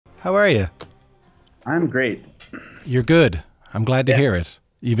How are you? I'm great. You're good. I'm glad to Yeah. hear it.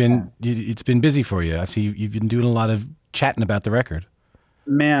 It's been busy for you. I see you've been doing a lot of chatting about the record.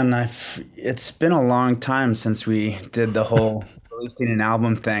 Man, it's been a long time since we did the whole releasing an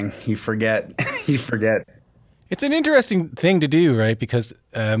album thing. You forget. You forget. It's an interesting thing to do, right? Because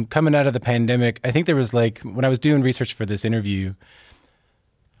coming out of the pandemic, I think there was like when I was doing research for this interview,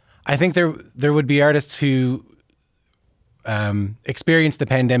 I think there would be artists who experienced the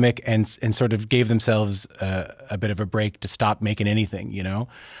pandemic and sort of gave themselves a bit of a break to stop making anything.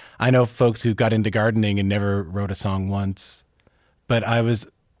 I know folks who got into gardening and never wrote a song once. But I was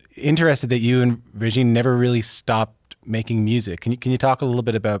interested that you and Regine never really stopped making music. Can you talk a little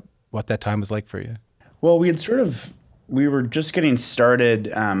bit about what that time was like for you? Well, we were just getting started.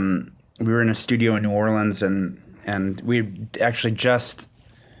 We were in a studio in New Orleans, and we actually just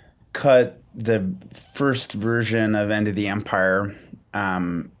cut the first version of End of the Empire.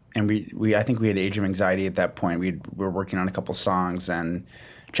 And we I think we had Age of Anxiety at that point. We were working on a couple songs and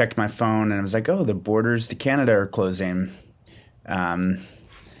checked my phone, and it was like, oh, the borders to Canada are closing. Um,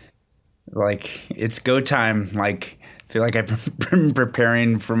 like it's go time. Like I feel like I've been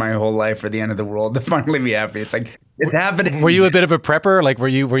preparing for my whole life for the end of the world to finally be happy. It's like it's Were you happening. a bit of a prepper? Like, were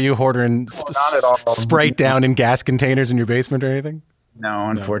you hoardering No, not at all. Sprite down in gas containers in your basement or anything?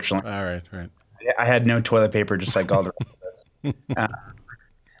 No, No. unfortunately, All right, right. I had no toilet paper, just like all the rest of us.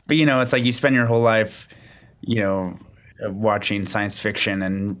 But it's like you spend your whole life, you know, watching science fiction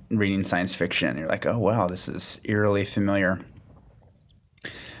and reading science fiction. You're like, oh wow, this is eerily familiar.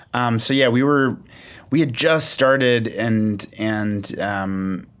 So yeah, we had just started, and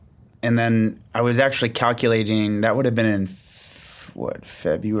then I was actually calculating that would have been in what,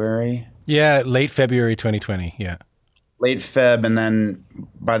 February, Yeah, late February 2020. Yeah. late Feb, and then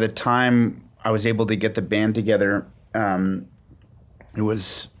by the time I was able to get the band together, it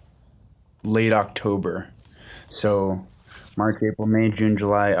was late October. So March, April, May, June,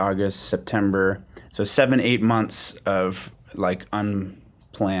 July, August, September. So 7, 8 months of like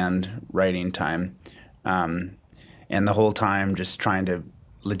unplanned writing time. Um, and the whole time just trying to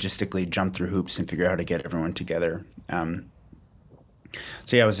logistically jump through hoops and figure out how to get everyone together.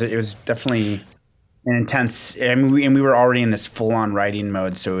 So yeah, it was definitely an intense. I mean, we were already in this full on writing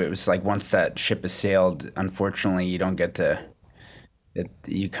mode, so it was like once that ship has sailed, unfortunately, you don't get to.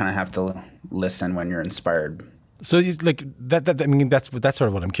 You kind of have to listen when you're inspired. So like that. I mean, that's sort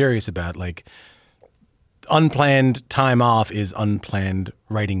of what I'm curious about. Like, unplanned time off is unplanned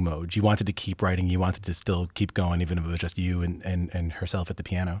writing mode. You wanted to keep writing. You wanted to still keep going, even if it was just you and herself at the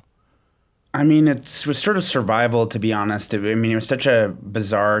piano. I mean, it was sort of survival, to be honest. I mean, it was such a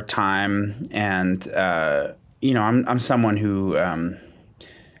bizarre time, and I'm someone who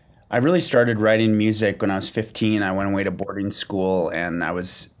I really started writing music when I was 15. I went away to boarding school, and I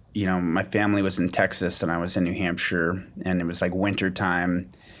was, my family was in Texas, and I was in New Hampshire, and it was like winter time,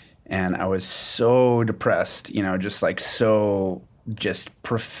 and I was so depressed, just like so, just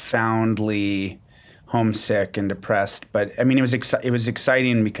profoundly homesick and depressed. But I mean, it was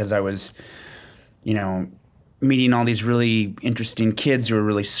exciting because I was you know, meeting all these really interesting kids who were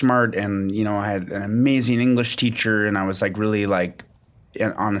really smart, and I had an amazing English teacher, and I was like really like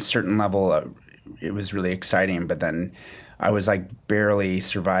on a certain level, it was really exciting. But then I was like barely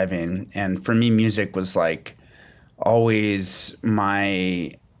surviving, and for me, music was like always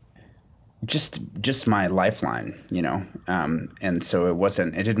my just my lifeline, and so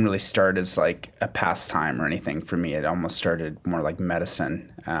it didn't really start as like a pastime or anything for me. It almost started more like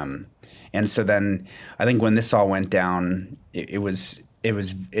medicine. And so then I think when this all went down,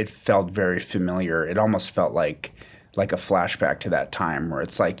 it felt very familiar. It almost felt like a flashback to that time where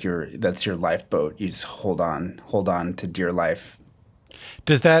it's like that's your lifeboat. You just hold on to dear life.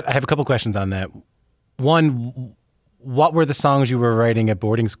 Does that? I have a couple questions on that. One, what were the songs you were writing at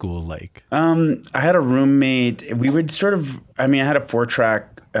boarding school like? I had a roommate. We would sort of. I mean, I had a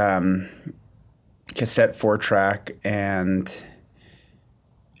 4-track cassette 4-track, and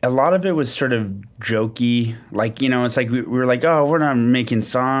a lot of it was sort of jokey. Like it's like we were like, oh, we're not making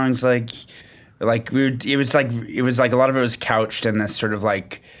songs it was like a lot of it was couched in this sort of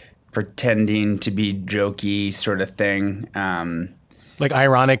like pretending to be jokey sort of thing. Like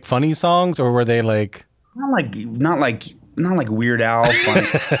ironic, funny songs, or were they like not like Weird Al funny.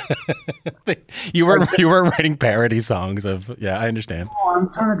 you Like, weren't you weren't writing parody songs of? Yeah, I understand.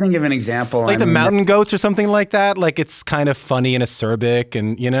 I'm trying to think of an example. Like I the mean, Mountain Goats or something like that. Like it's kind of funny and acerbic,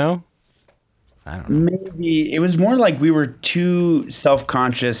 and I don't know. maybe it was more like we were too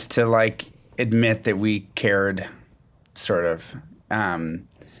self-conscious to like admit that we cared, sort of. Um,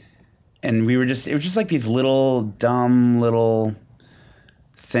 and it was just like these little dumb little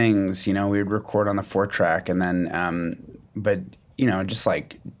things. You know, we would record on the 4 track, and then, but you know, just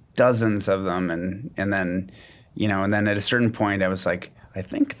like dozens of them, and then, you know, and then at a certain point, I was like, I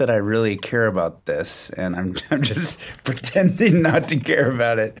think that I really care about this, and I'm just pretending not to care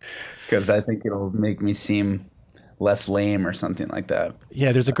about it because I think it'll make me seem less lame or something like that.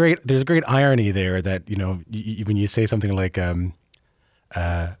 Yeah, there's a great irony there that when you say something like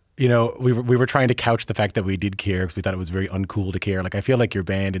we were trying to couch the fact that we did care because we thought it was very uncool to care. Like I feel like your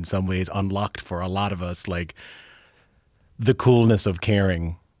band in some ways unlocked for a lot of us like the coolness of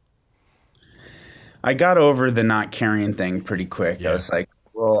caring. I got over the not caring thing pretty quick. I Yeah. was like,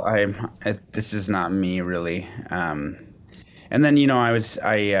 well, this is not me really. And then,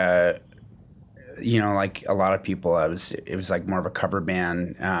 like a lot of people, it was like more of a cover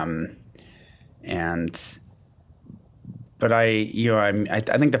band. And, but I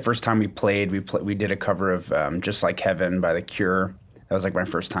think the first time we played, we did a cover of Just Like Heaven by The Cure. That was like my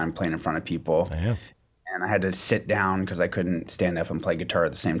first time playing in front of people. Yeah. And I had to sit down because I couldn't stand up and play guitar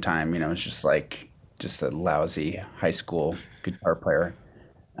at the same time. You know, it's just like just a lousy high school guitar player.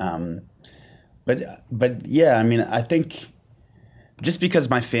 Um, but yeah, I mean, I think just because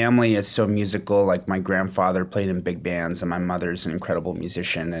my family is so musical, like my grandfather played in big bands and my mother's an incredible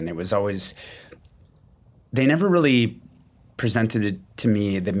musician, and it was always they never really presented it to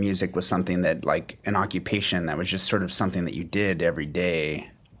me the music was something that like an occupation that was just sort of something that you did every day.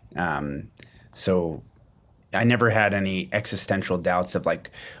 So I never had any existential doubts of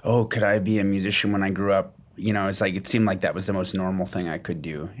like, oh, could I be a musician when I grew up? You know, it's like it seemed like that was the most normal thing I could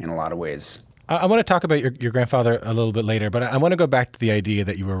do in a lot of ways. I want to talk about your grandfather a little bit later, but I want to go back to the idea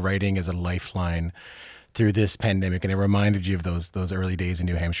that you were writing as a lifeline through this pandemic, and it reminded you of those early days in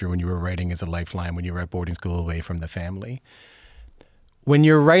New Hampshire when you were writing as a lifeline when you were at boarding school away from the family. When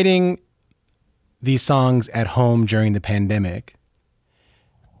you're writing these songs at home during the pandemic,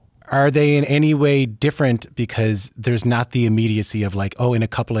 are they in any way different because there's not the immediacy of like, oh, in a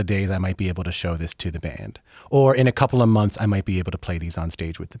couple of days I might be able to show this to the band, or in a couple of months I might be able to play these on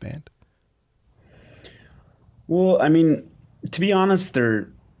stage with the band? Well, I mean, to be honest, the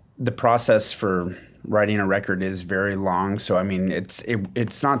process for writing a record is very long. So I mean,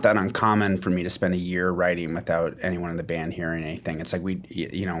 it's not that uncommon for me to spend a year writing without anyone in the band hearing anything. It's like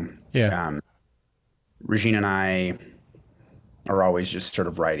Yeah. Regina and I are always just sort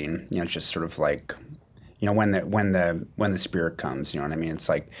of writing. You know, it's just sort of like, when the spirit comes. You know what I mean? It's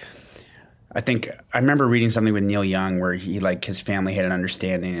like I think I remember reading something with Neil Young where he like his family had an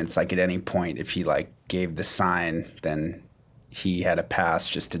understanding. It's like at any point if he like gave the sign, then he had a pass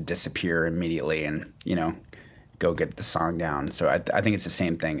just to disappear immediately and go get the song down. So I think it's the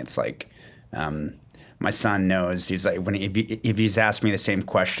same thing. It's like my son knows he's like if he's asked me the same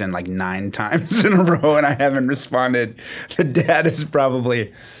question like 9 times in a row and I haven't responded, the dad is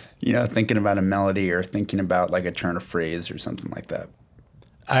probably thinking about a melody or thinking about like a turn of phrase or something like that.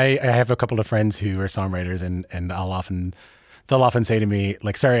 I have a couple of friends who are songwriters, and they'll often say to me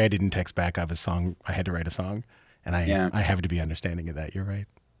like, "Sorry, I didn't text back. I had to write a song," and Yeah, I have to be understanding of that. You're right.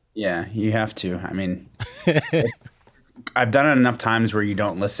 yeah, you have to. I mean, I've done it enough times where you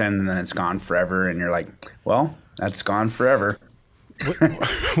don't listen and then it's gone forever, and you're like, well, that's gone forever.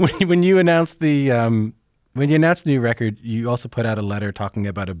 When you announced when you announced the new record, you also put out a letter talking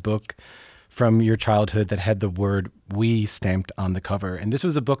about a book from your childhood that had the word "we" stamped on the cover, and this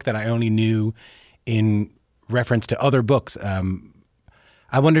was a book that I only knew in reference to other books.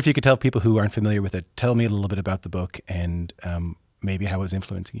 I wonder if you could tell people who aren't familiar with it. Tell me a little bit about the book and maybe how it was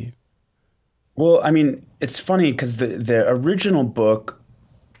influencing you. Well, I mean, it's funny because the original book,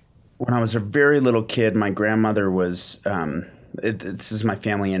 when I was a very little kid, my grandmother was. This is my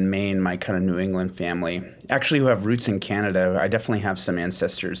family in Maine, my kind of New England family, actually who have roots in Canada. I definitely have some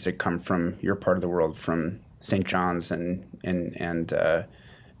ancestors that come from your part of the world, from St. John's and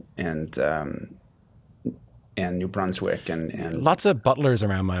New Brunswick and Lots of butlers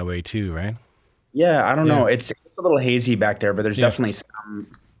around my way too, right? yeah, I don't Yeah. know. It's a little hazy back there, but there's Yeah. definitely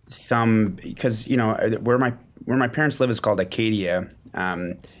some because where my parents live is called Acadia,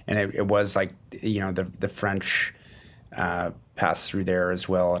 and it was like the French passed through there as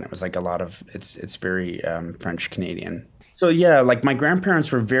well, and it was like a lot of it's very French Canadian. So yeah, like my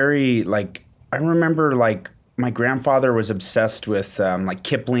grandparents were very like I remember like my grandfather was obsessed with like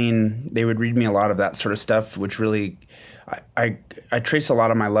Kipling. They would read me a lot of that sort of stuff, which really I trace a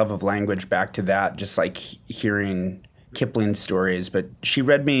lot of my love of language back to that, just like hearing Kipling stories. But she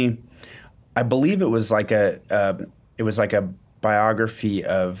read me, I believe it was like a biography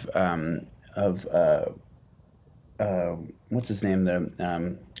of what's his name,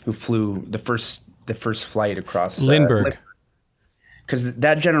 the who flew the first flight across Lindbergh. because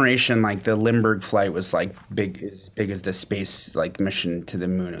that generation, like the Limburg flight was like big as the space like mission to the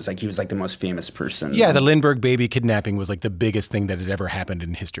moon. It was like he was like the most famous person. Yeah, the Lindbergh baby kidnapping was like the biggest thing that had ever happened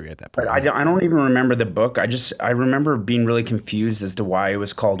in history at that But point. Yeah. I don't even remember the book. I remember being really confused as to why it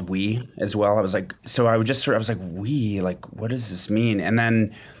was called We as well. I was like, so I would just sort of, I was like, We, like, what does this mean? And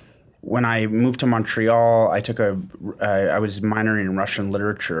then when I moved to Montreal, I was minoring in Russian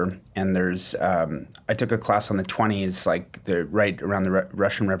literature, and I took a class on the 20s, like the right around the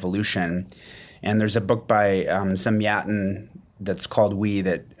Russian Revolution, and there's a book by Zamyatin that's called We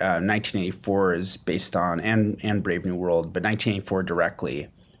that 1984 is based on, and Brave New World, but 1984 directly.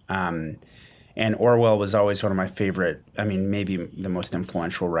 And Orwell was always one of my favorite, I mean, maybe the most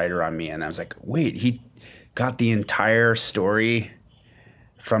influential writer on me. And I was like, wait, he got the entire story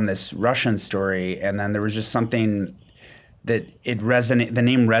from this Russian story, and then there was just something that the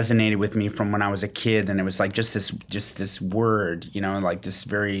name resonated with me from when I was a kid, and it was like just this word, like this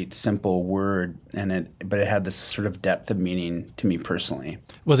very simple word, but it had this sort of depth of meaning to me personally.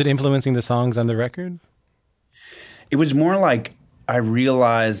 Was it influencing the songs on the record? It was more like I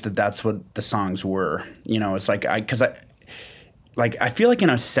realized that that's what the songs were. It's like I feel like in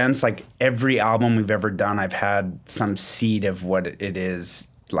a sense, like every album we've ever done, I've had some seed of what it is,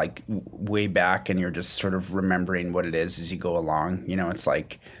 like way back, and you're just sort of remembering what it is as you go along. It's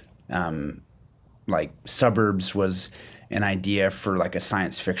like Suburbs was an idea for like a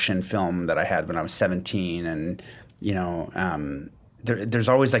science fiction film that I had when I was 17, and there's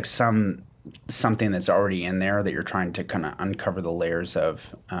always like something that's already in there that you're trying to kind of uncover the layers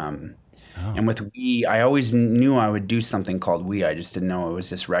of. And with We, I always knew I would do something called We. I just didn't know it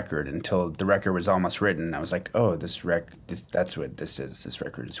was this record until the record was almost written. I was like, oh, that's what this is. This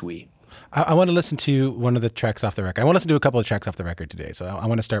record is We. I want to listen to one of the tracks off the record. I want to listen to a couple of tracks off the record today, so I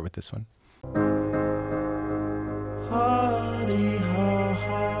want to start with this one. Hardy ha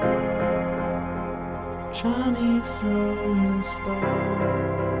ha, Chinese throwing star,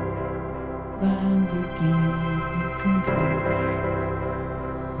 Lamborghini Countach,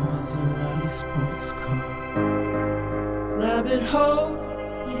 Maserati sports car, rabbit hole,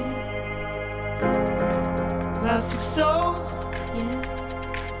 Yeah, plastic soul, yeah.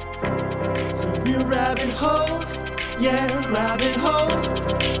 surreal rabbit hole, yeah, rabbit hole,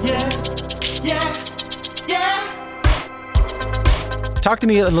 yeah, yeah, yeah. Talk to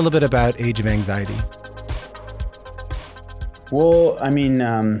me a little bit about Age of Anxiety. Well, I mean,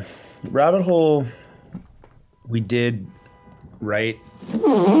 Rabbit Hole, we did right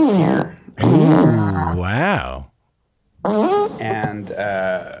here. Wow. And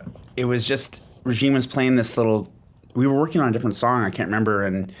it was just, Regine was playing this little, we were working on a different song, I can't remember,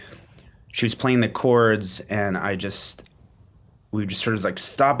 and she was playing the chords, and we just sort of like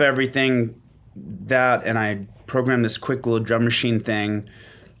stop everything, and I programmed this quick little drum machine thing,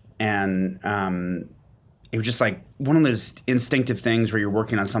 and it was just like one of those instinctive things where you're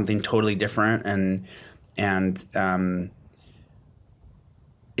working on something totally different, and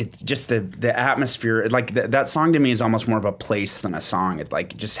it just the atmosphere, like that song to me is almost more of a place than a song. It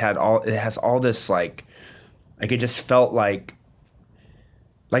like just had it has all this like it just felt like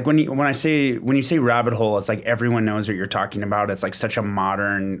when you say Rabbit Hole, it's like everyone knows what you're talking about. It's like such a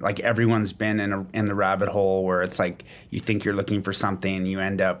modern, like everyone's been in the rabbit hole where it's like you think you're looking for something and you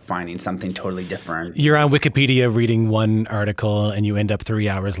end up finding something totally different. You're on Wikipedia reading one article and you end up 3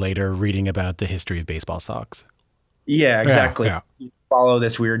 hours later reading about the history of baseball socks. Yeah, exactly. Yeah. You follow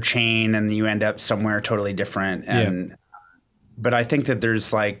this weird chain and you end up somewhere totally different. And but I think that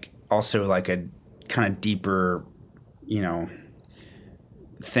there's like also like a kind of deeper,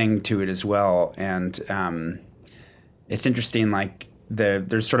 thing to it as well. And it's interesting, like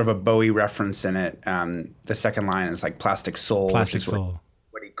there's sort of a Bowie reference in it. The second line is like Plastic Soul, Plastic which is Soul.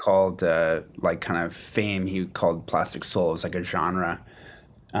 what he called like kind of fame. He called Plastic Soul. It was like a genre.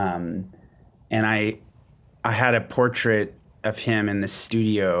 And I had a portrait of him in the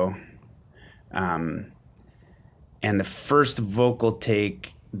studio, and the first vocal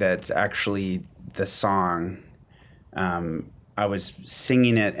take that's actually the song, I was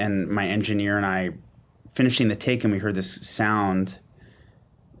singing it, and my engineer and I finishing the take, and we heard this sound,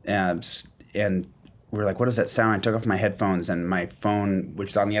 and we were like, what is that sound? I took off my headphones, and my phone, which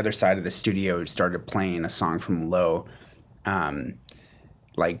is on the other side of the studio, started playing a song from Low,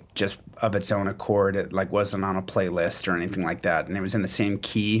 like just of its own accord. It like wasn't on a playlist or anything like that, and it was in the same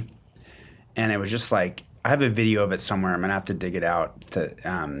key, and it was just like, I have a video of it somewhere. I'm gonna have to dig it out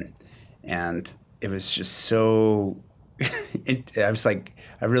and it was just so I was like,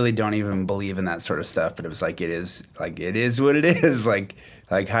 I really don't even believe in that sort of stuff, but it was like, it is what it is. Like,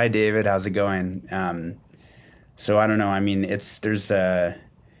 hi David, how's it going? So I don't know. I mean, there's a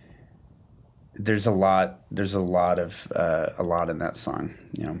lot in that song.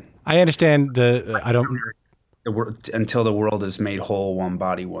 You know, I understand I don't. until the world is made whole, one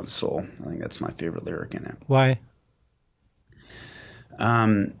body, one soul. I think that's my favorite lyric in it. Why?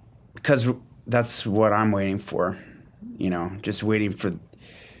 Because that's what I'm waiting for. You know, just waiting for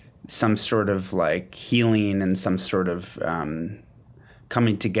some sort of like healing and some sort of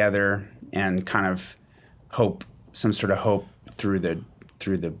coming together and kind of hope, some sort of hope through the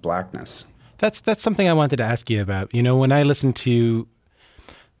blackness. That's something I wanted to ask you about. You know, when I listen to,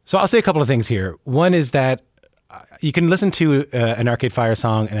 so I'll say a couple of things here. One is that you can listen to an Arcade Fire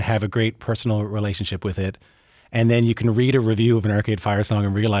song and have a great personal relationship with it. And then you can read a review of an Arcade Fire song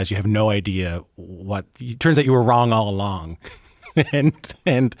and realize you have no idea what, it turns out you were wrong all along.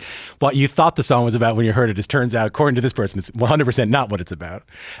 and what you thought the song was about when you heard it is, turns out, according to this person, it's 100% not what it's about.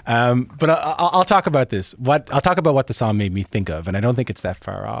 But I'll talk about this. I'll talk about what the song made me think of. And I don't think it's that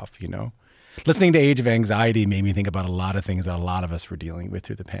far off, you know. Listening to Age of Anxiety made me think about a lot of things that a lot of us were dealing with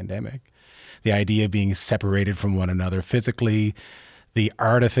through the pandemic. The idea of being separated from one another physically, the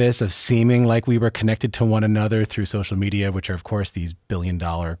artifice of seeming like we were connected to one another through social media, which are, of course, these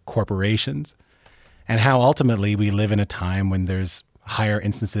billion-dollar corporations, and how ultimately we live in a time when there's higher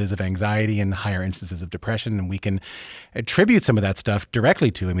instances of anxiety and higher instances of depression, and we can attribute some of that stuff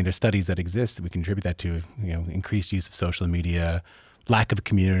directly to, I mean, there's studies that exist that we can attribute that to, you know, increased use of social media, lack of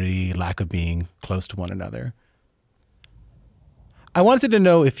community, lack of being close to one another. I wanted to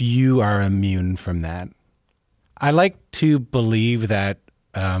know if you are immune from that. I like to believe that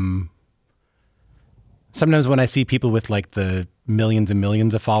sometimes when I see people with like the millions and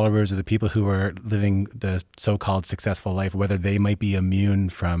millions of followers, or the people who are living the so-called successful life, whether they might be immune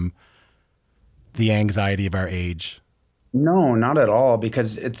from the anxiety of our age. No, not at all,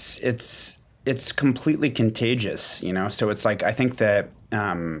 because it's completely contagious, you know? So it's like, I think that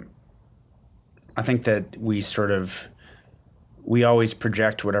we always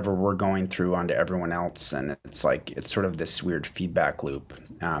project whatever we're going through onto everyone else, and it's like, it's sort of this weird feedback loop.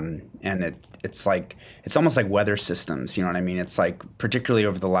 And it's like, it's almost like weather systems, you know what I mean? It's like, particularly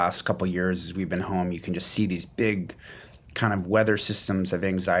over the last couple of years as we've been home, you can just see these big kind of weather systems of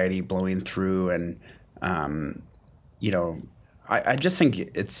anxiety blowing through. And you know, I just think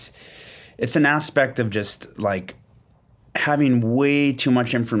it's an aspect of just like having way too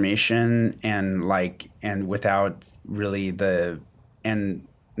much information and without really and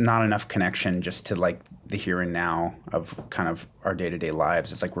not enough connection just to like the here and now of kind of our day-to-day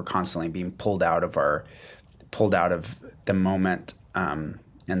lives. It's like we're constantly being pulled out of the moment. And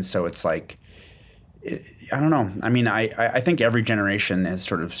so it's like, I don't know. I mean, I think every generation has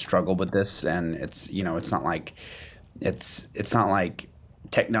sort of struggled with this, and it's, you know, it's not like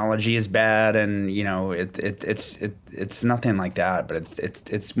technology is bad, and you know, it's nothing like that, but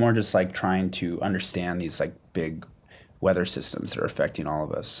it's more just like trying to understand these like big weather systems that are affecting all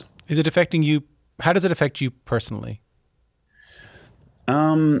of us. Is it affecting you? How does it affect you personally?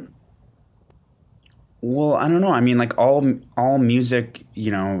 Well, I don't know. I mean, like all music,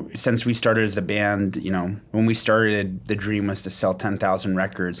 you know, since we started as a band, you know, when we started, the dream was to sell 10,000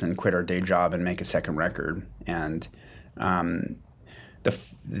 records and quit our day job and make a second record. And the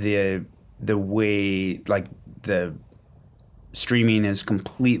way like the streaming has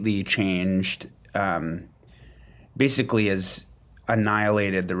completely changed, basically has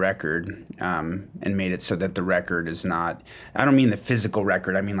annihilated the record, and made it so that the record is not, I don't mean the physical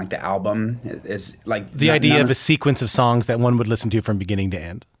record, I mean like the album is like the idea of a sequence of songs that one would listen to from beginning to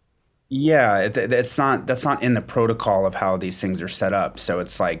end. Yeah, that's not in the protocol of how these things are set up. So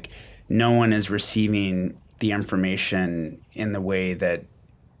it's like no one is receiving the information in the way that,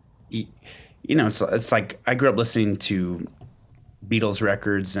 you know, it's like I grew up listening to Beatles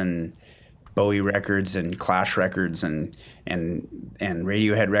records and Bowie records and Clash records and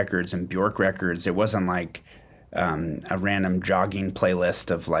Radiohead records and Bjork records. It wasn't like a random jogging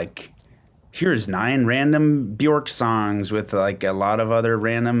playlist of like, here's 9 random Bjork songs with like a lot of other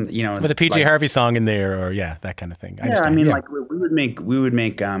random, you know, with a PJ like, Harvey song in there, or that kind of thing. I mean, like we would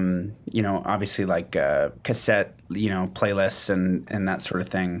make you know, obviously like cassette, you know, playlists and that sort of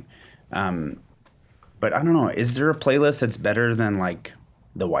thing. But I don't know, is there a playlist that's better than like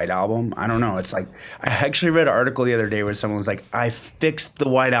the White Album? I don't know. It's like, I actually read an article the other day where someone was like, I fixed the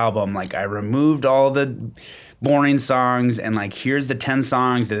White Album. Like I removed all the boring songs, and like, here's the 10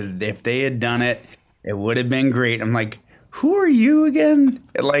 songs that if they had done it, it would have been great. I'm like, who are you again?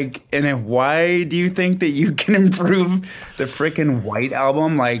 Like, and then why do you think that you can improve the freaking White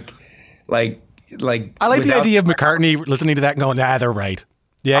Album? Like I like the idea of McCartney listening to that and going, they're right.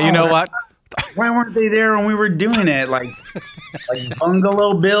 Yeah, you know what? why weren't they there when we were doing it? Like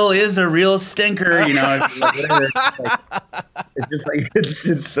Bungalow Bill is a real stinker, you know. Like, whatever. It's just like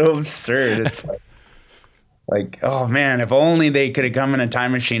it's so absurd. It's like, oh man, if only they could have come in a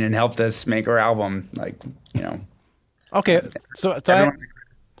time machine and helped us make our album. Like, you know, Okay, so everyone.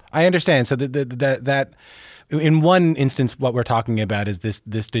 I understand. So that in one instance, what we're talking about is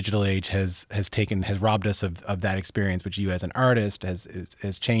this digital age has robbed us of that experience, which you as an artist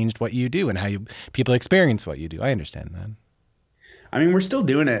has changed what you do and how people experience what you do. I understand that. I mean, we're still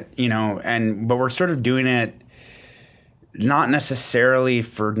doing it, you know, but we're sort of doing it not necessarily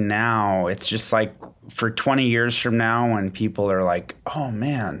for now. It's just like for 20 years from now when people are like, oh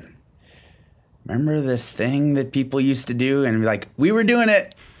man, remember this thing that people used to do? And be like, we were doing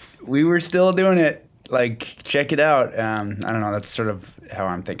it. We were still doing it. Like, check it out. I don't know. That's sort of how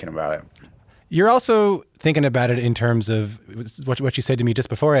I'm thinking about it. You're also thinking about it in terms of what you said to me just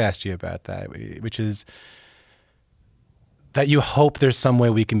before I asked you about that, which is that you hope there's some way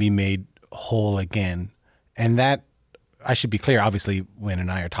we can be made whole again. And that, I should be clear, obviously, Win and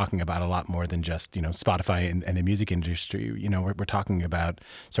I are talking about a lot more than just, Spotify and the music industry. We're talking about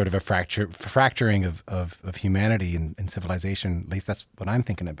sort of a fracturing of humanity and civilization. At least that's what I'm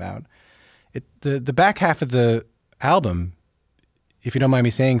thinking about. The back half of the album, if you don't mind me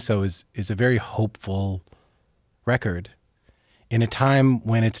saying so, is a very hopeful record in a time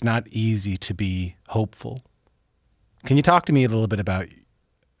when it's not easy to be hopeful. Can you talk to me a little bit about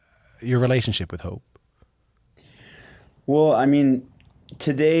your relationship with hope? Well, I mean,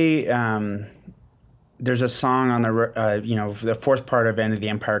 today there's a song on the fourth part of End of the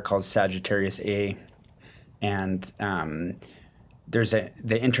Empire called Sagittarius A, and there's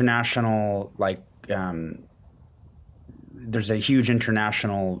the international there's a huge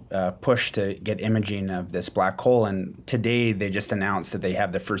international push to get imaging of this black hole, and today they just announced that they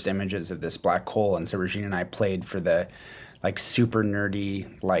have the first images of this black hole, and so Regina and I played for the super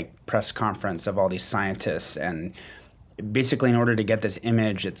nerdy press conference of all these scientists, and basically in order to get this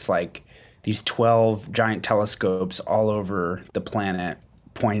image, it's like these 12 giant telescopes all over the planet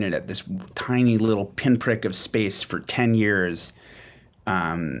pointed at this tiny little pinprick of space for 10 years,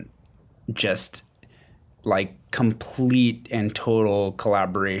 just like complete and total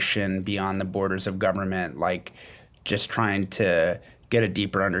collaboration beyond the borders of government, just trying to get a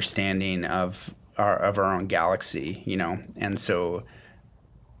deeper understanding of our own galaxy, And so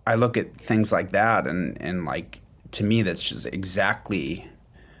I look at things like that and to me, that's just exactly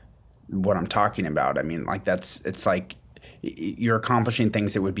what I'm talking about. I mean, it's like you're accomplishing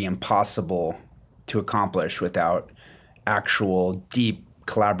things that would be impossible to accomplish without actual deep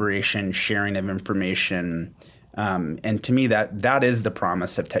collaboration, sharing of information. And to me, that is the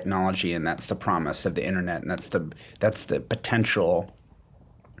promise of technology, and that's the promise of the internet, and that's the potential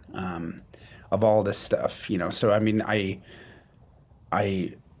of all this stuff, So I mean,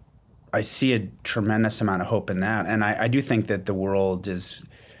 I see a tremendous amount of hope in that, and I do think that the world is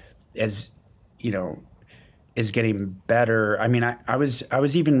getting better. I mean, I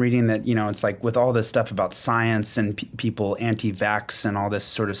was even reading that it's like with all this stuff about science and people anti-vax and all this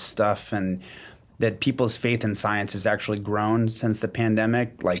sort of stuff, and that people's faith in science has actually grown since the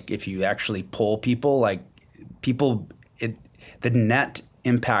pandemic. Like if you actually poll people, the net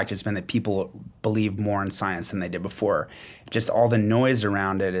impact has been that people believe more in science than they did before. Just all the noise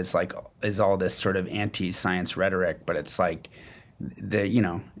around it is all this sort of anti-science rhetoric, but it's like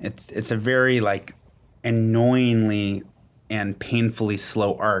it's a very annoyingly and painfully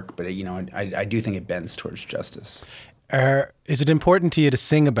slow arc, but I do think it bends towards justice. Is it important to you to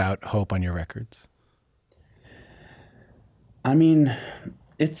sing about hope on your records? I mean,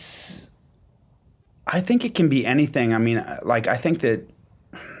 I think it can be anything. I mean, I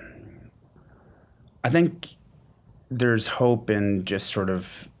think there's hope in just sort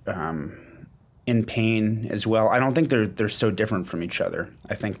of in pain as well. I don't think they're so different from each other.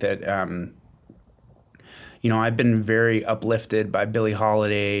 I think that I've been very uplifted by Billie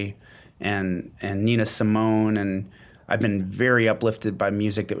Holiday and Nina Simone, and I've been very uplifted by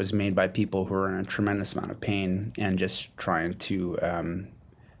music that was made by people who are in a tremendous amount of pain, and just trying to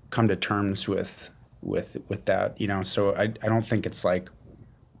come to terms with that. So I don't think it's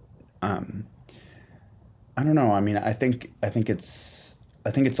I don't know. I mean, I think it's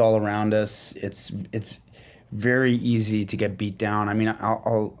all around us. It's very easy to get beat down. I mean,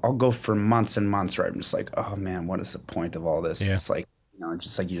 I'll go for months and months where I'm just like, oh man, what is the point of all this? Yeah. It's just like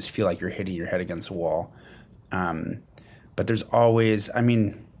you just feel like you're hitting your head against a wall. But there's always, I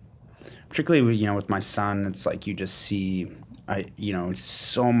mean, particularly with my son, it's like you just see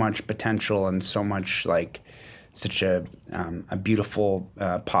so much potential and so much such a beautiful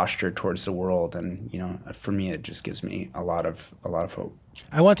posture towards the world, and for me, it just gives me a lot of hope.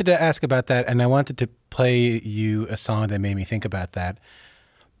 I wanted to ask about that, and I wanted to play you a song that made me think about that.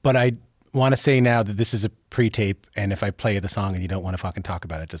 But I want to say now that this is a pre-tape, and if I play the song and you don't want to fucking talk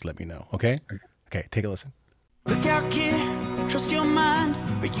about it, just let me know, okay? Okay, take a listen. Look out, kid, trust your mind,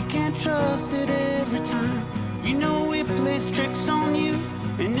 but you can't trust it every time. You know it plays tricks on you,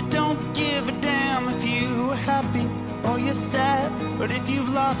 and it don't give a damn if you are happy or you're sad. But if you've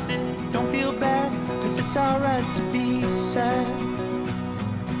lost it, don't feel bad, 'cause it's alright to be sad.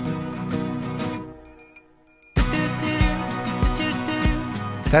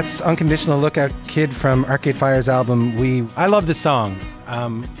 That's Unconditional Lookout Kid from Arcade Fire's album We. I love this song.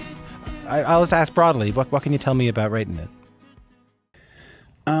 I'll just ask broadly, what can you tell me about writing it?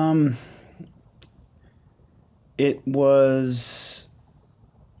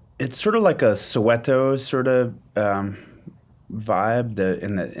 It's sort of like a Soweto sort of vibe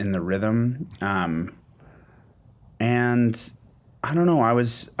in the rhythm, and I don't know. I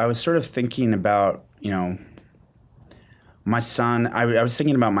was sort of thinking about my son. I was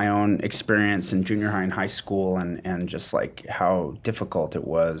thinking about my own experience in junior high and high school, and just like how difficult it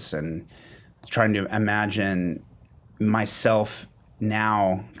was, and trying to imagine myself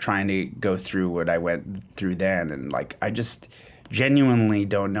now trying to go through what I went through then, and like I just genuinely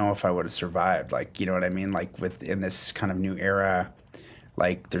don't know if I would have survived. Like, you know what I mean? Like in this kind of new era,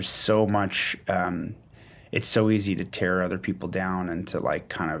 like there's so much. It's so easy to tear other people down and to like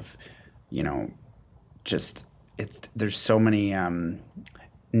kind of, just there's so many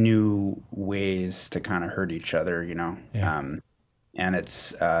new ways to kind of hurt each other, Yeah. and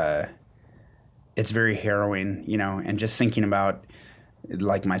it's very harrowing, and just thinking about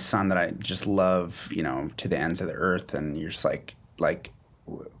like my son that I just love, to the ends of the earth, and you're just like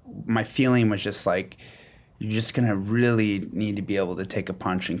my feeling was just like you're just gonna really need to be able to take a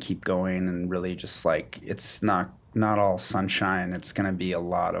punch and keep going, and really just like it's not all sunshine. It's gonna be a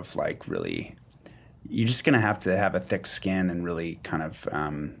lot of like really. You're just gonna have to have a thick skin and really kind of,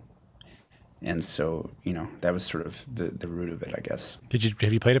 and so that was sort of the root of it, I guess.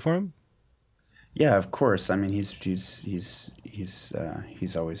 Have you played it for him? Yeah, of course. I mean, he's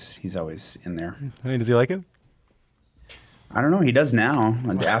always in there. I mean, does he like it? I don't know. He does now.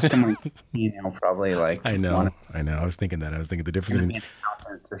 I'd ask him when probably like. I know. I was thinking that. I was thinking the difference. Be an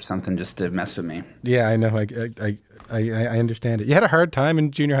accountant or something just to mess with me. Yeah, I know. I understand it. You had a hard time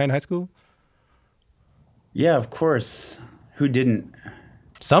in junior high and high school? Yeah, of course. Who didn't?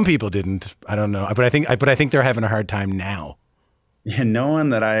 Some people didn't. I don't know, but I think they're having a hard time now. Yeah, no one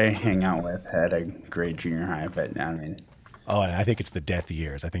that I hang out with had a great junior high, but I mean. Oh, and I think it's the death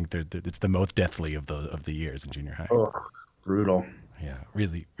years. I think it's the most deathly of the years in junior high. Oh, brutal. Yeah,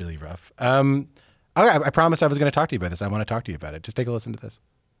 really, really rough. Okay, I promised I was going to talk to you about this. I want to talk to you about it. Just take a listen to this.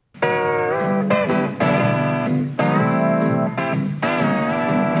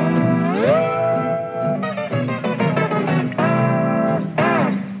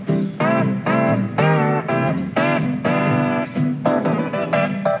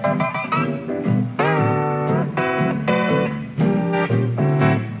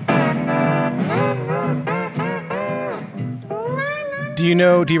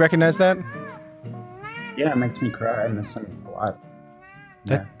 Do you recognize that? Yeah, it makes me cry. I miss him a lot.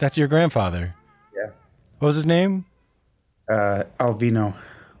 Yeah. That's your grandfather. Yeah. What was his name? Alvino.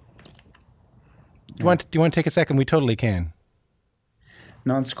 Do you want to take a second? We totally can.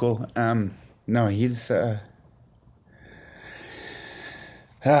 No, it's cool. No, he's yeah.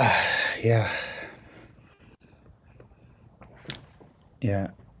 Yeah.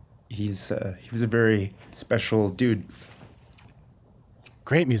 He was a very special dude.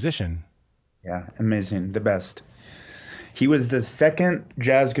 Great musician. Yeah, amazing. The best. He was the second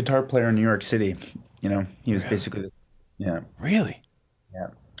jazz guitar player in New York City. He was basically, yeah. Really? Yeah.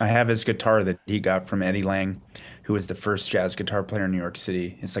 I have his guitar that he got from Eddie Lang, who was the first jazz guitar player in New York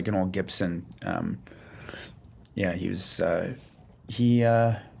City. It's like an old Gibson. Yeah, he was,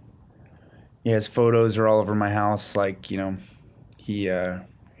 yeah, his photos are all over my house. Like, he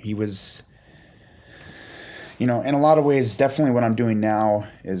was, in a lot of ways, definitely what I'm doing now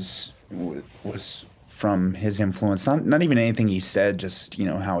was from his influence. Not even anything he said, just,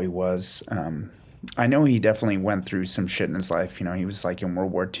 how he was. I know he definitely went through some shit in his life. He was like in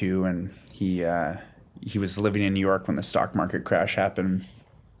World War II, and he was living in New York when the stock market crash happened.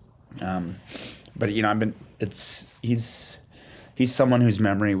 But he's someone whose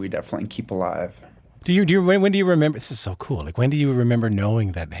memory we definitely keep alive. When do you remember? This is so cool. Like, when do you remember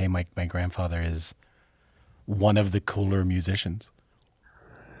knowing that, hey, my grandfather is one of the cooler musicians?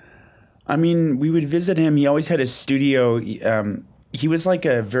 I mean, we would visit him. He always had his studio. He was like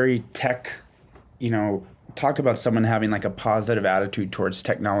a very tech, you know, talk about someone having like a positive attitude towards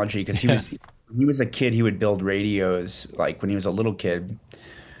technology because Yeah. he was a kid. He would build radios like when he was a little kid,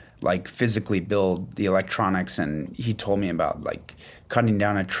 like physically build the electronics. And he told me about like cutting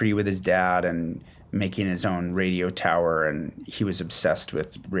down a tree with his dad and making his own radio tower. And he was obsessed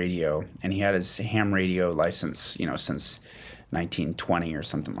with radio. And he had his ham radio license, you know, since 1920 or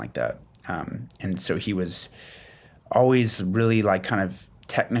something like that. And so he was always really like kind of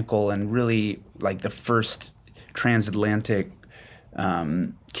technical and really like the first transatlantic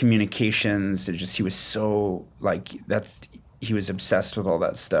communications. It just he was so like that's he was obsessed with all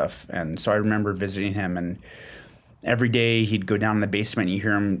that stuff. And so I remember visiting him, and every day he'd go down in the basement. And you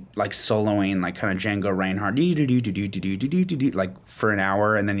hear him like soloing like kind of Django Reinhardt like for an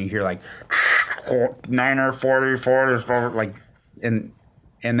hour, and then you hear like niner 44 like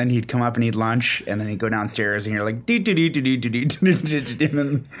and then he'd come up and eat lunch, and then he'd go downstairs and you're like and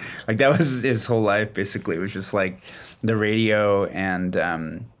then like that was his whole life basically. It was just like the radio. And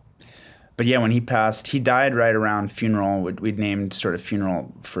but yeah, when he passed, he died right around funeral. We'd named sort of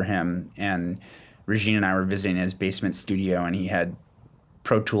funeral for him, and Regina and I were visiting his basement studio, and he had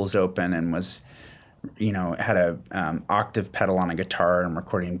Pro Tools open and was, you know, had a octave pedal on a guitar and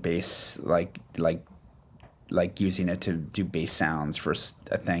recording bass, like using it to do bass sounds for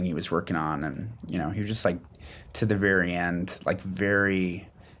a thing he was working on. And you know, he was just like to the very end, like very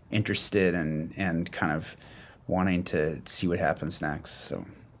interested and kind of wanting to see what happens next. So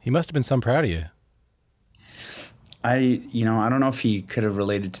He must have been some proud of you. I don't know if he could have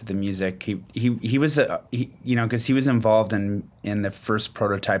related to the music. He was you know, because he was involved in the first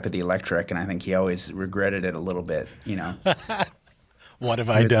prototype of the electric, and I think he always regretted it a little bit. You know, What have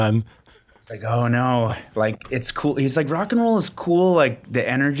I done? like, oh no, like it's cool. He's like, rock and roll is cool. Like the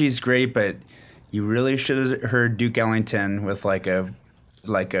energy is great, but you really should have heard Duke Ellington with like a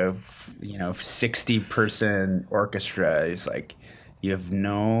 60-person orchestra. He's like, you have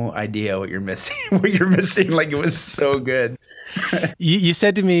no idea what you're missing. What you're missing. Like it was so good. You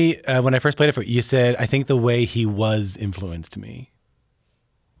said to me when I first played it for you, you said, I think the way he was influenced me.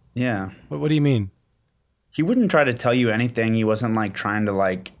 Yeah. What do you mean? He wouldn't try to tell you anything. He wasn't like trying to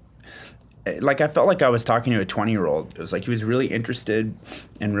like I felt like I was talking to a 20-year-old. It was like he was really interested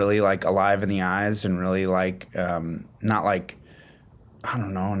and really like alive in the eyes and really like not like, I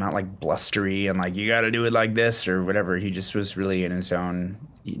don't know, not like blustery and like you got to do it like this or whatever. He just was really in his own,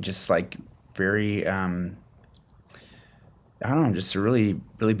 just like very I don't know, just a really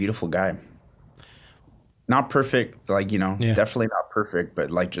really beautiful guy. Not perfect, like, you know, Yeah. definitely not perfect,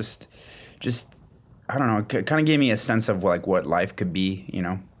 but like just I don't know, it kind of gave me a sense of like what life could be, you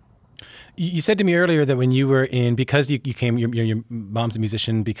know. You said to me earlier that when you were because you came, your mom's a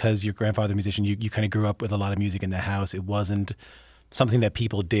musician, because your grandfather's a musician, you kind of grew up with a lot of music in the house. It wasn't something that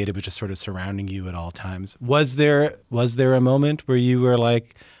people did. It was just sort of surrounding you at all times. Was there a moment where you were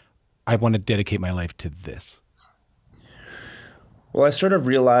like, I want to dedicate my life to this? Well, I sort of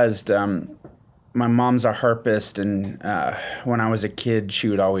realized my mom's a harpist, and when I was a kid, she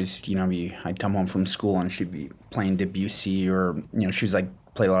would always, you know, I'd come home from school and she'd be playing Debussy, or, you know, she was like,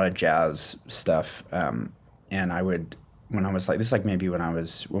 play a lot of jazz stuff. And I would, when I was like, this is like maybe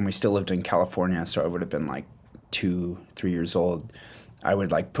when we still lived in California, so I would have been like 2-3 years old, I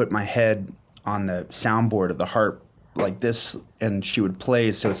would like put my head on the soundboard of the harp like this, and she would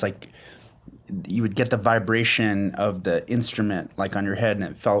play. So it's like you would get the vibration of the instrument like on your head, and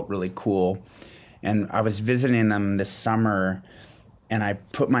it felt really cool. And I was visiting them this summer, and I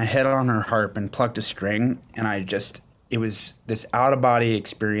put my head on her harp and plucked a string, and it was this out of body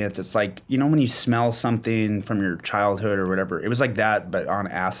experience. It's like, you know, when you smell something from your childhood or whatever, it was like that, but on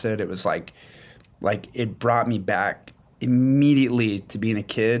acid. It was like it brought me back immediately to being a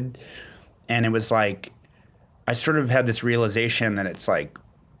kid. And it was like, I sort of had this realization that it's like,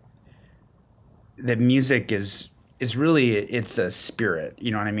 that music is really, it's a spirit,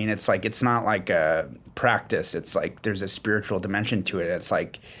 you know what I mean? It's like, it's not like a practice. It's like, there's a spiritual dimension to it. It's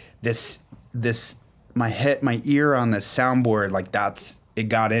like this, my ear on the soundboard, like it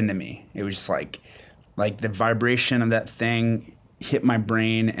got into me. It was just like the vibration of that thing hit my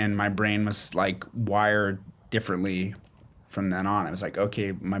brain, and my brain was like wired differently from then on. It was like,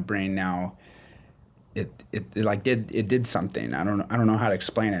 okay, my brain now, it did something. I don't know how to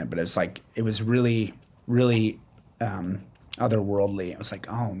explain it, but it's like, it was really, really otherworldly. It was like,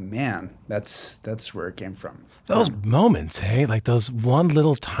 oh man, that's where it came from. Those moments, hey, like those one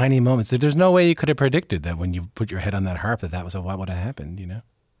little tiny moments. There's no way you could have predicted that when you put your head on that harp that was what would have happened, you know?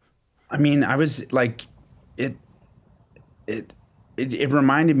 I mean, I was like, it it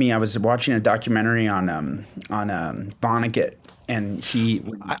reminded me. I was watching a documentary on Vonnegut, and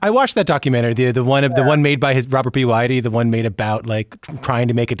I watched that documentary, the one made by Robert B. Whitey, the one made about like trying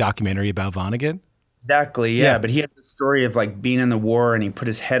to make a documentary about Vonnegut. Exactly, yeah. But he had the story of like being in the war, and he put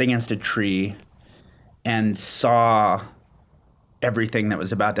his head against a tree and saw everything that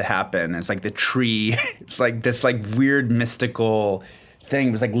was about to happen. It's like the tree. It's like this like weird mystical thing.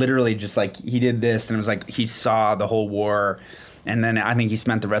 It was like literally just like he did this, and it was like he saw the whole war. And then I think he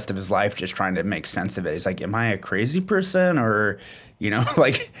spent the rest of his life just trying to make sense of it. He's like, am I a crazy person, or,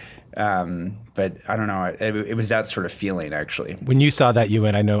 like, but I don't know. It was that sort of feeling, actually. When you saw that, you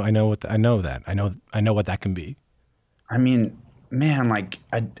went, I know what that can be. I mean, man, like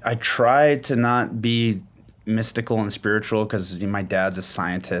I try to not be mystical and spiritual because my dad's a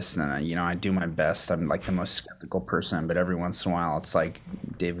scientist, and I do my best. I'm like the most skeptical person, but every once in a while it's like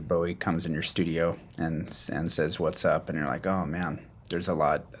David Bowie comes in your studio and says what's up, and you're like, oh man, there's a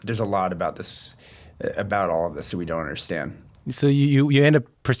lot about this, about all of this that we don't understand. So you end up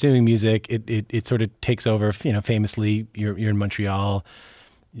pursuing music. It sort of takes over, famously you're in Montreal.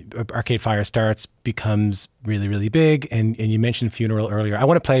 Arcade Fire starts, becomes really, really big. And you mentioned Funeral earlier. I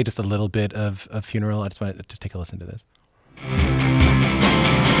want to play just a little bit of Funeral. I just want to take a listen to this.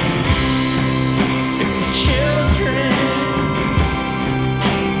 If the children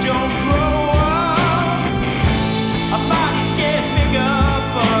don't grow up, our bodies get bigger,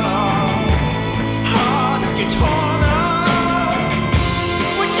 but our hearts get torn up.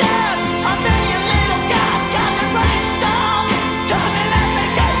 We're just a million little guys gathered rainstorm, turning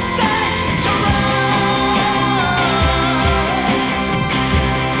everything to rust.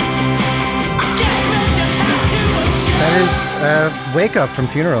 I guess we'll just have to adjust. That is Wake Up from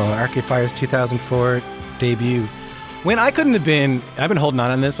Funeral, Arcade Fire's 2004 debut. When I've been holding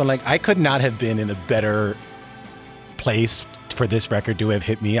on this one, like I could not have been in a better place for this record to have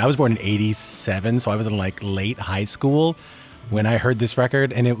hit me. I was born in 87, so I was in like late high school when I heard this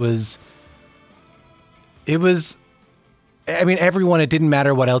record, and it was, I mean, everyone, it didn't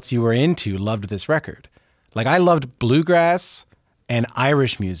matter what else you were into, loved this record. Like I loved bluegrass and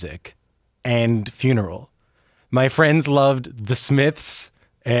Irish music and Funeral. My friends loved The Smiths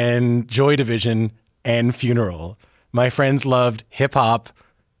and Joy Division and Funeral. My friends loved hip hop,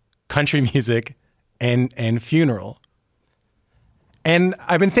 country music, and Funeral. And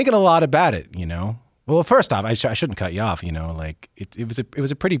I've been thinking a lot about it, Well, first off, I shouldn't cut you off, Like it was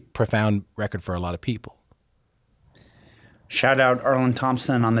a pretty profound record for a lot of people. Shout out Arlen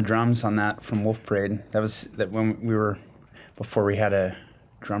Thompson on the drums on that from Wolf Parade. That was before we had a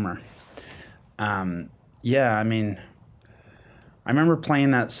drummer. Yeah, I mean, I remember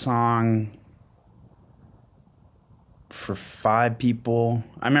playing that song for 5 people.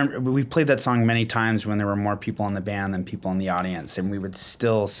 I remember we played that song many times when there were more people in the band than people in the audience, and we would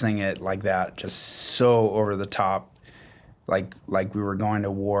still sing it like that, just so over the top, like we were going to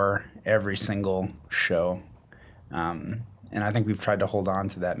war every single show. And I think we've tried to hold on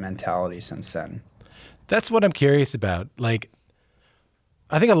to that mentality since then. That's what I'm curious about. Like,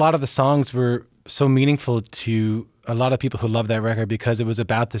 I think a lot of the songs were so meaningful to a lot of people who love that record because it was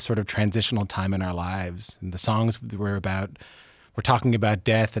about this sort of transitional time in our lives. And the songs we're talking about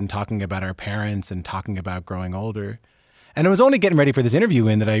death and talking about our parents and talking about growing older. And I was only getting ready for this interview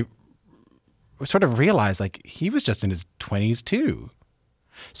that I sort of realized like he was just in his 20s too.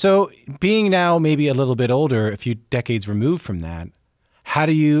 So being now maybe a little bit older, a few decades removed from that, how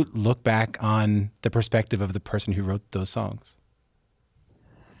do you look back on the perspective of the person who wrote those songs?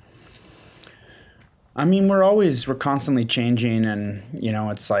 I mean, we're constantly changing, and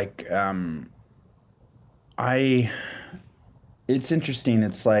it's like, it's interesting.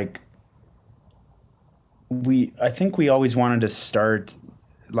 It's like I think we always wanted to start,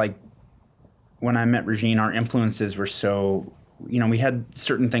 like when I met Regine, our influences were so, we had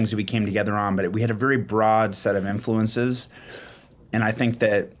certain things that we came together on, but we had a very broad set of influences. And I think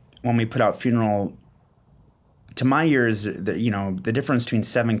that when we put out Funeral, to my ears, the difference between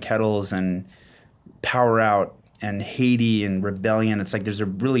Seven Kettles and Power Out and Haiti and Rebellion, it's like there's a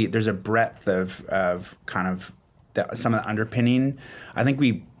breadth of kind of some of the underpinning. I think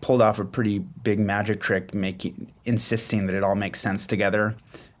we pulled off a pretty big magic trick, insisting that it all makes sense together.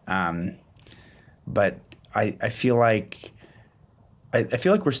 But I feel like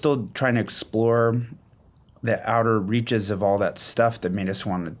we're still trying to explore the outer reaches of all that stuff that made us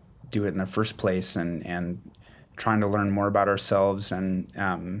want to do it in the first place, and trying to learn more about ourselves. And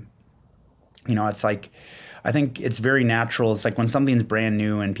it's like, I think it's very natural. It's like when something's brand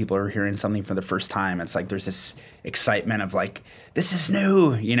new and people are hearing something for the first time, it's like there's this excitement of like, this is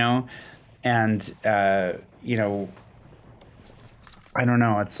new, and I don't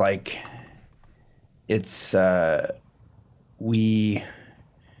know. It's like it's we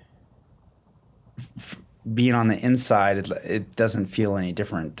being on the inside. It doesn't feel any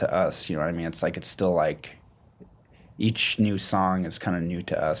different to us. You know what I mean? It's like it's still like each new song is kind of new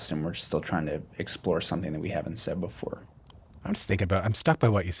to us, and we're still trying to explore something that we haven't said before. I'm just thinking about. I'm stuck by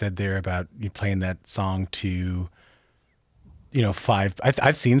what you said there about you playing that song to, five.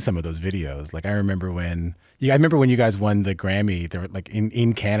 I've seen some of those videos. Like I remember when. Yeah, I remember when you guys won the Grammy. There were like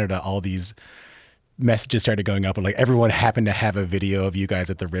in Canada, all these messages started going up, and like everyone happened to have a video of you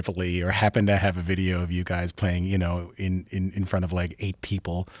guys at the Rivoli, or happened to have a video of you guys playing, in front of like 8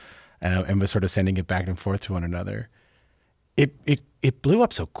 people, and was sort of sending it back and forth to one another. It blew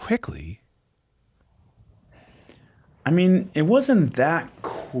up so quickly. I mean, it wasn't that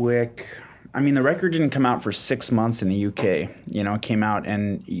quick. I mean, the record didn't come out for 6 months in the UK. You know, it came out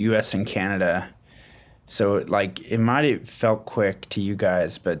in US and Canada. So like it might have felt quick to you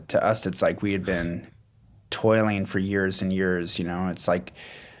guys, but to us, it's like we had been toiling for years and years. You know, it's like,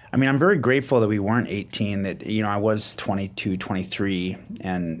 I mean, I'm very grateful that we weren't 18. That I was 22, 23,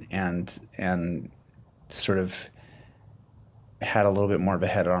 and sort of had a little bit more of a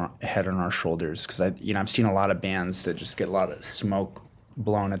head on our shoulders because I've seen a lot of bands that just get a lot of smoke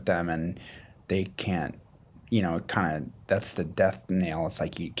blown at them and they can't it kind of that's the death nail. It's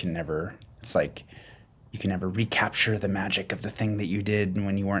like you can never recapture the magic of the thing that you did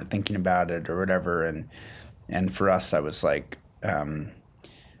when you weren't thinking about it or whatever. And for us, I was like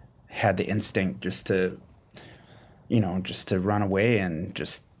had the instinct just to run away and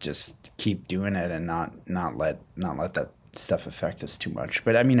just keep doing it and not let that stuff affect us too much.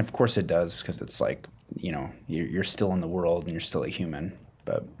 But I mean, of course it does because it's like you're still in the world and you're still a human.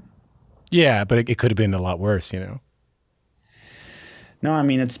 But Yeah, but it could have been a lot worse. no, I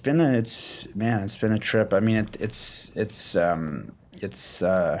mean it's been a trip. I mean it's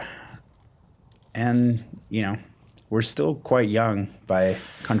and we're still quite young by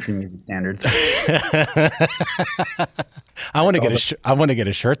country music standards. I want to All get the I want to get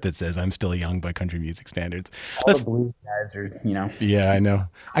a shirt that says "I'm still young" by country music standards. all the Let's. blues guys are Yeah, I know.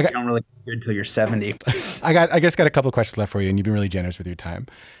 I you got don't really get good till you're 70. I guess got a couple of questions left for you, and you've been really generous with your time.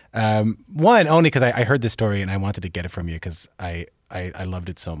 One only because I heard this story and I wanted to get it from you because I loved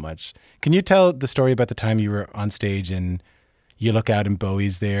it so much. Can you tell the story about the time you were on stage and you look out and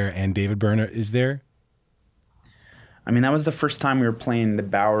Bowie's there and David Byrne is there? I mean, that was the first time we were playing the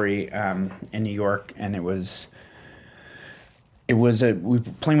Bowery in New York, and we were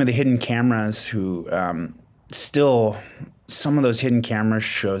playing with the Hidden Cameras, who still some of those Hidden Cameras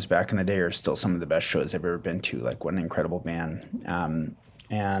shows back in the day are still some of the best shows I've ever been to. Like, what an incredible band!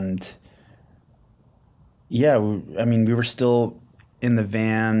 And yeah, I mean, we were still in the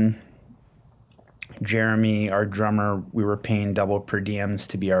van. Jeremy, our drummer, we were paying double per diems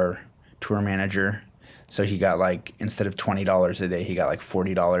to be our tour manager. So he got like, instead of $20 a day, he got like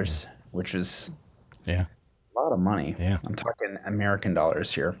 $40, which was Yeah, a lot of money. yeah. I'm talking American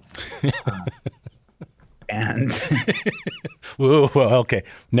dollars here. And Whoa, well, okay,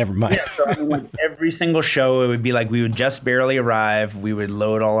 never mind. yeah, so I mean, like every single show, it would be like we would just barely arrive. We would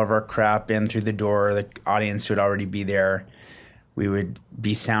load all of our crap in through the door. The audience would already be there. We would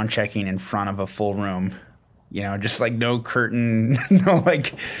be sound checking in front of a full room, just like no curtain, no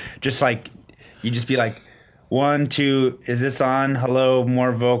like, just like you just be like, 1, 2, is this on? Hello,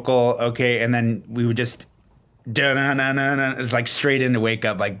 more vocal, okay, and then we would just it's like straight into Wake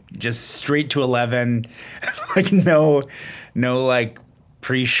Up, like just straight to 11, like no like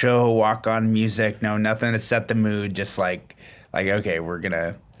pre-show walk on music, no nothing to set the mood, just like okay, we're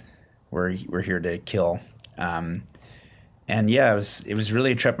here to kill. And yeah, it was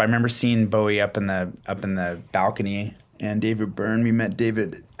really a trip. I remember seeing Bowie up in the balcony, and David Byrne. We met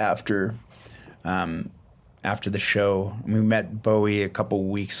David after the show. We met Bowie a couple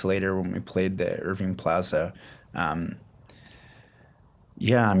weeks later when we played the Irving Plaza.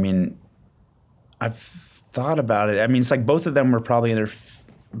 Yeah, I mean, I've thought about it. I mean, it's like both of them were probably in their.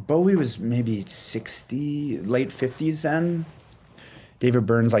 Bowie was maybe 60, late 50s then. David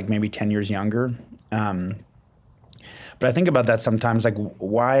Byrne's like maybe 10 years younger. But I think about that sometimes, like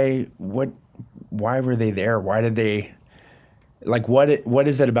why were they there? Why did they, like what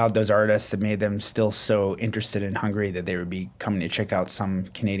is it about those artists that made them still so interested and hungry that they would be coming to check out some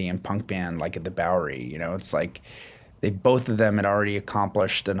Canadian punk band like at the Bowery? It's like both of them had already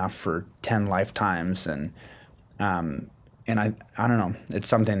accomplished enough for 10 lifetimes, and I don't know. It's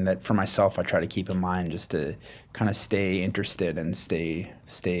something that for myself I try to keep in mind just to kind of stay interested and stay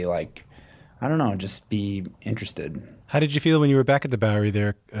like, I don't know, just be interested. How did you feel when you were back at the Bowery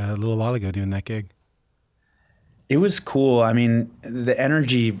there a little while ago doing that gig? It was cool. I mean, the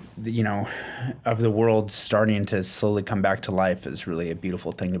energy, of the world starting to slowly come back to life is really a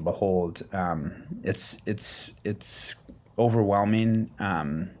beautiful thing to behold. It's overwhelming.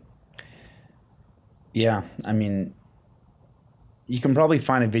 Yeah, I mean, you can probably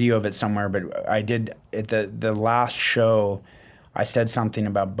find a video of it somewhere, but I did at the last show. I said something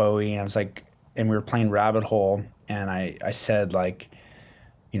about Bowie, and I was like, and we were playing Rabbit Hole, and I said like,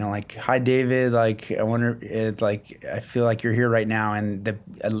 like, hi David, like I wonder, like I feel like you're here right now, and the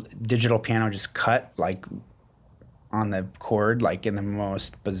digital piano just cut like on the chord, like in the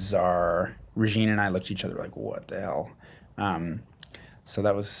most bizarre. Regina and I looked at each other like, what the hell? Um, so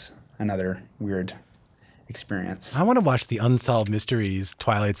that was another weird experience. I want to watch the Unsolved Mysteries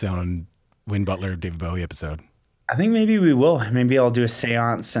Twilight Zone Win Butler David Bowie episode. I think maybe we will. Maybe I'll do a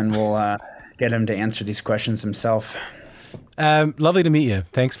seance and we'll get him to answer these questions himself. Lovely to meet you.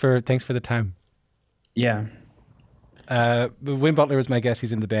 Thanks for the time. Yeah. Win Butler was my guest.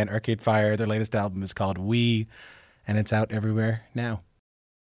 He's in the band Arcade Fire. Their latest album is called We, and it's out everywhere now.